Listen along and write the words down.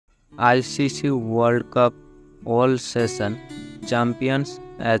ICC World Cup All Session champions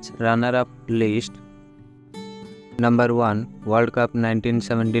as runner-up list. Number 1 World Cup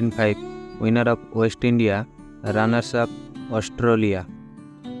 1975 winner of West India, runners-up Australia.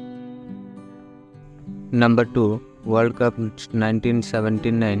 Number 2 World Cup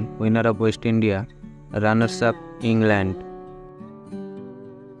 1979 winner of West India, runners-up England.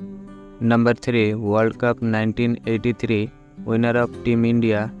 Number 3 World Cup 1983 winner of Team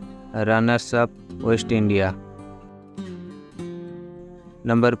India, runners-up West India.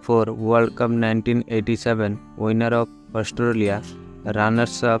 Number 4 World Cup 1987 winner of Australia,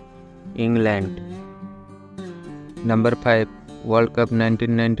 runners-up England. Number 5 World Cup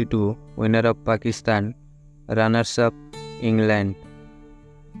 1992 winner of Pakistan, runners-up England.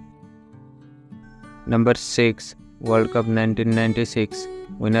 Number 6 World Cup 1996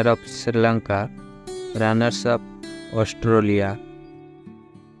 winner of Sri Lanka, runners-up Australia.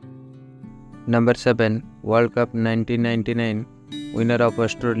 Number 7 World Cup 1999 winner of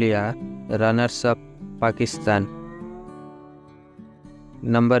Australia, runners-up Pakistan.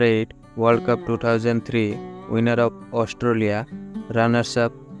 Number 8 World Cup 2003 winner of Australia,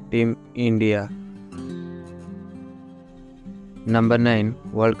 runners-up Team India. Number 9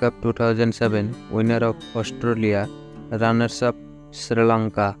 World Cup 2007 winner of Australia, runners-up Sri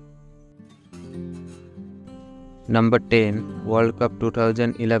Lanka. Number 10 World Cup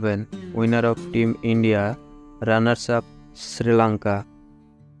 2011 winner of Team India, runners-up Sri Lanka.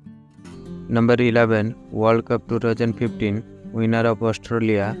 Number 11 World Cup 2015 winner of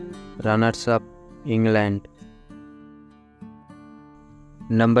Australia, runners-up England.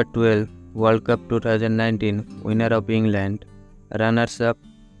 Number 12 World Cup 2019 winner of England, runners-up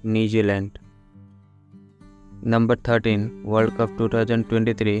New Zealand. Number 13 World Cup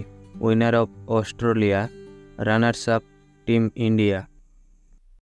 2023 winner of Australia, runners-up Team India.